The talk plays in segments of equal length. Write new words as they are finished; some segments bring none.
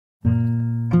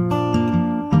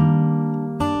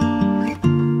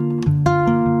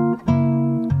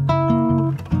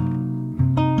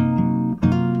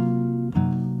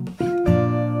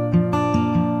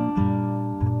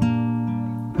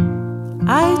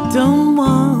don't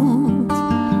want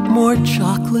more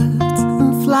chocolates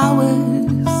and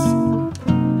flowers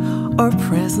or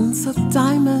presents of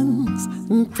diamonds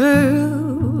and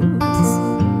pearls.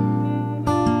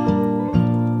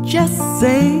 Just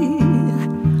say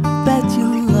that you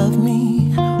love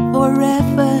me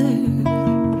forever.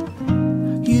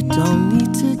 You don't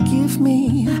need to give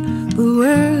me the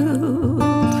world.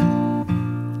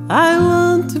 I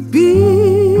want to be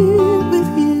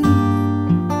with you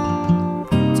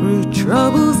through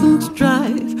troubles and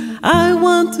strife. I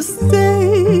want to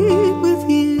stay with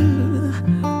you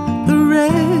the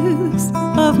rest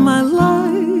of my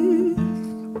life.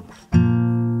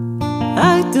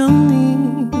 I don't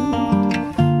need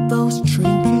those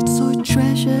trinkets or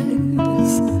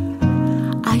treasures.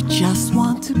 I just